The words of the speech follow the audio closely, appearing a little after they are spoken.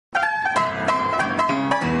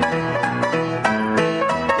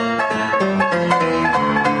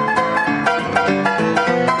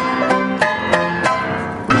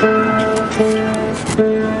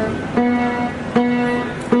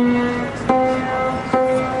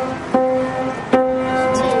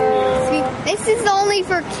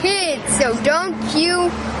so don't you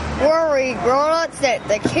worry, grown-ups, that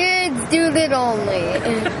the kids do it only.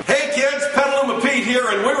 Hey kids, Petaluma Pete here,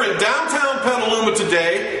 and we're in downtown Petaluma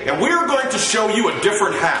today, and we're going to show you a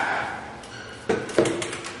different hat.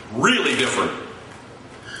 Really different.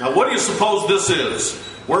 Now what do you suppose this is?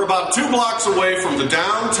 We're about 2 blocks away from the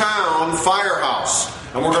downtown Firehouse,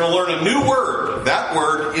 and we're going to learn a new word. That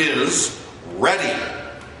word is ready.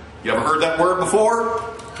 You ever heard that word before?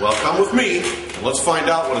 Well, come with me, and let's find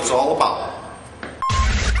out what it's all about.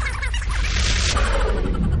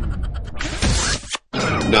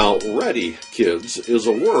 Now, ready, kids, is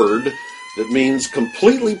a word that means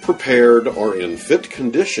completely prepared or in fit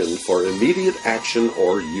condition for immediate action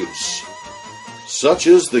or use. Such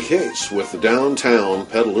is the case with the downtown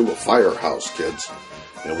Petaluma Firehouse, kids,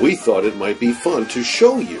 and we thought it might be fun to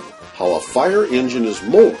show you how a fire engine is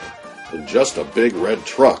more than just a big red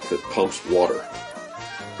truck that pumps water.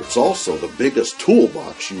 It's also the biggest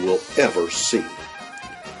toolbox you will ever see.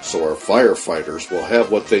 So our firefighters will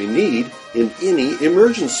have what they need in any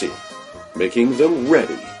emergency, making them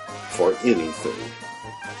ready for anything.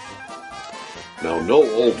 Now, no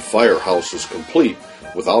old firehouse is complete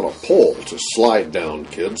without a pole to slide down,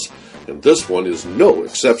 kids, and this one is no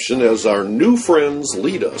exception as our new friends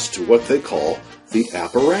lead us to what they call the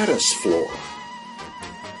apparatus floor.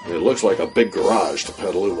 It looks like a big garage to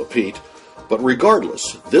Petaluma Pete, but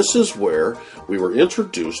regardless, this is where we were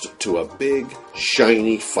introduced to a big,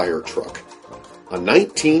 shiny fire truck, a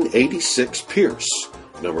 1986 Pierce,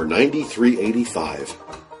 number 9385.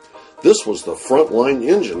 This was the frontline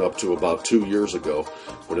engine up to about 2 years ago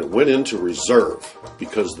when it went into reserve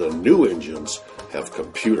because the new engines have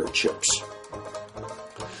computer chips.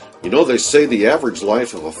 You know, they say the average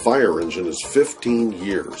life of a fire engine is 15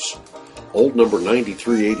 years. Old number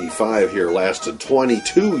 9385 here lasted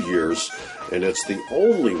 22 years, and it's the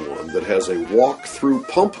only one that has a walk-through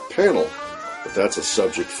pump panel. But that's a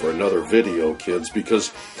subject for another video, kids,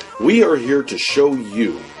 because we are here to show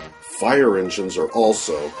you fire engines are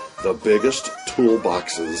also the biggest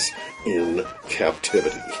toolboxes in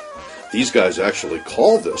captivity. These guys actually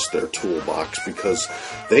call this their toolbox because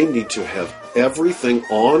they need to have everything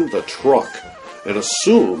on the truck and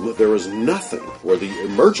assume there is nothing where the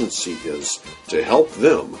emergency is to help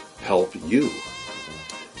them help you.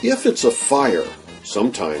 If it's a fire,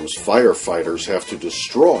 sometimes firefighters have to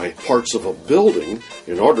destroy parts of a building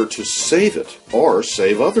in order to save it or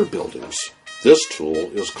save other buildings. This tool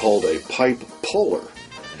is called a pipe puller.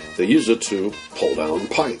 They use it to pull down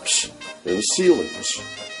pipes and ceilings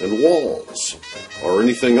and walls or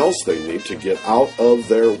anything else they need to get out of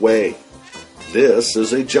their way. This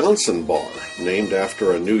is a Johnson bar, named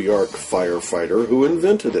after a New York firefighter who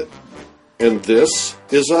invented it. And this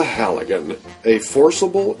is a Halligan, a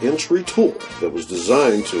forcible entry tool that was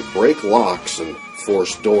designed to break locks and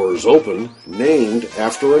force doors open, named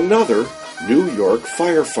after another New York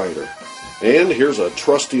firefighter. And here's a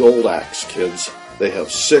trusty old axe, kids. They have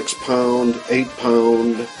 6-pound,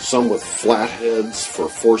 8-pound, some with flat heads for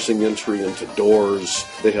forcing entry into doors.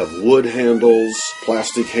 They have wood handles,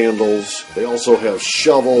 plastic handles. They also have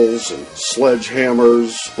shovels and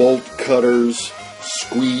sledgehammers, bolt cutters,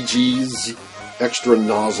 squeegees, extra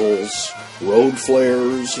nozzles, road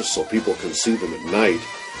flares so people can see them at night,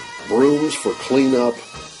 brooms for cleanup,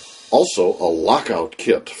 also a lockout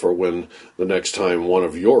kit for when the next time one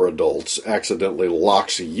of your adults accidentally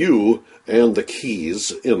locks you and the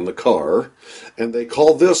keys in the car. And they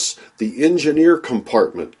call this the engineer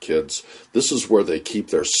compartment, kids. This is where they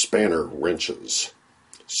keep their spanner wrenches.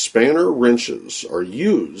 Spanner wrenches are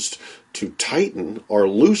used to tighten or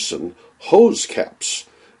loosen hose caps,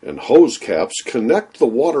 and hose caps connect the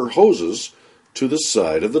water hoses to the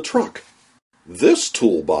side of the truck. This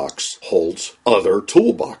toolbox holds other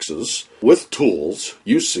toolboxes with tools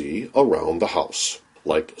you see around the house,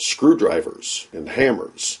 like screwdrivers and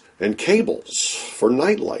hammers and cables for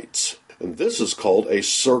night lights. And this is called a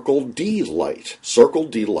Circle D light. Circle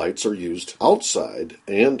D lights are used outside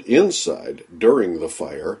and inside during the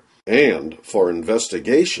fire and for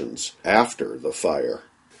investigations after the fire.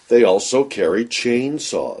 They also carry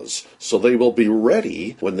chainsaws, so they will be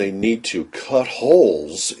ready when they need to cut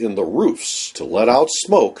holes in the roofs to let out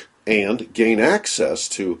smoke and gain access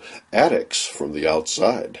to attics from the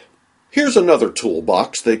outside. Here's another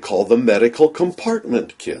toolbox they call the medical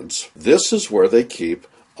compartment, kids. This is where they keep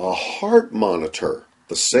a heart monitor,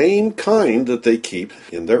 the same kind that they keep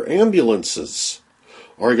in their ambulances.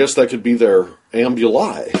 Or I guess that could be their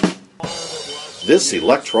ambuli. This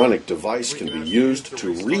electronic device can be used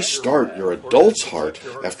to restart your adult's heart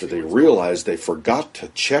after they realize they forgot to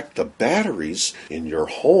check the batteries in your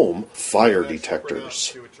home fire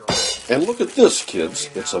detectors. And look at this, kids.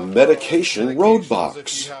 It's a medication road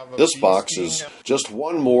box. This box is just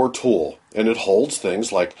one more tool, and it holds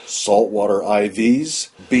things like saltwater IVs,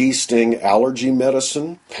 bee sting allergy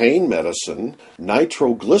medicine, pain medicine,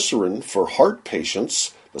 nitroglycerin for heart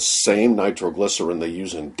patients, the same nitroglycerin they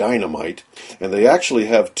use in dynamite, and they actually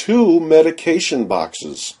have 2 medication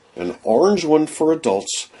boxes, an orange one for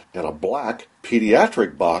adults and a black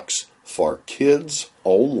pediatric box for kids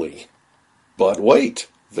only. But wait,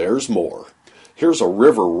 there's more. Here's a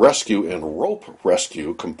river rescue and rope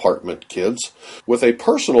rescue compartment, kids, with a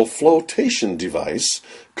personal flotation device,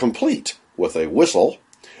 complete with a whistle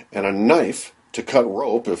and a knife to cut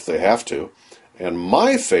rope if they have to, and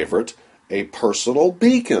my favorite, a personal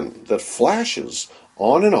beacon that flashes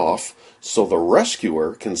on and off so the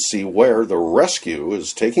rescuer can see where the rescue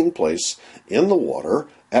is taking place in the water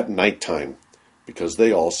at nighttime, because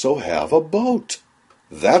they also have a boat.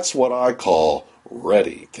 That's what I call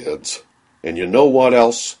ready, kids. And you know what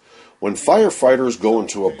else? When firefighters go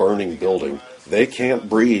into a burning building, they can't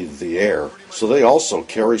breathe the air, so they also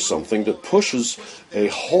carry something that pushes a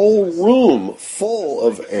whole room full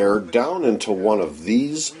of air down into one of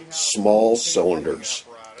these small cylinders.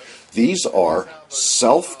 These are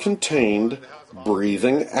self-contained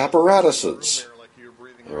breathing apparatuses.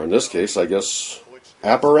 Or in this case, I guess,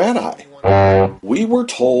 apparati. We were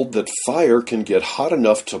told that fire can get hot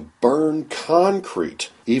enough to burn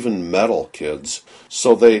concrete, even metal, kids.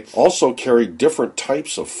 So they also carry different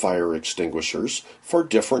types of fire extinguishers for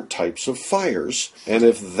different types of fires. And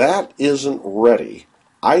if that isn't ready,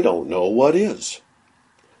 I don't know what is.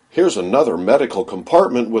 Here's another medical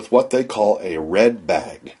compartment with what they call a red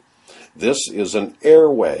bag. This is an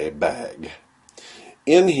airway bag.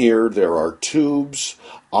 In here there are tubes,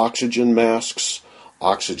 oxygen masks,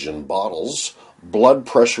 oxygen bottles, blood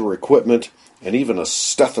pressure equipment, and even a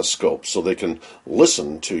stethoscope so they can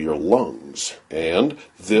listen to your lungs. And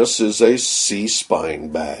this is a C-spine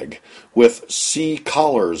bag with C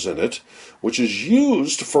collars in it, which is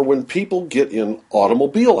used for when people get in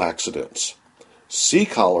automobile accidents. C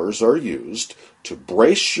collars are used to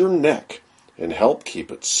brace your neck and help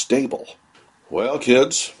keep it stable. Well,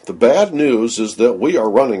 kids, the bad news is that we are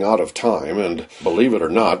running out of time, and believe it or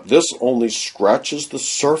not, this only scratches the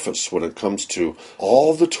surface when it comes to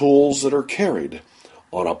all the tools that are carried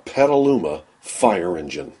on a Petaluma fire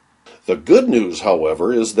engine. The good news,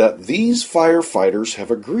 however, is that these firefighters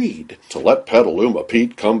have agreed to let Petaluma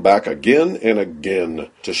Pete come back again and again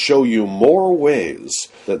to show you more ways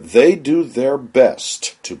that they do their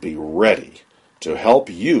best to be ready to help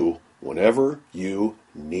you whenever you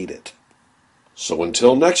need it. So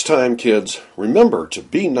until next time, kids, remember to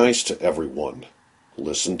be nice to everyone,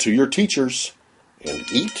 listen to your teachers, and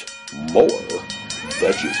eat more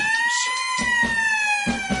veggies.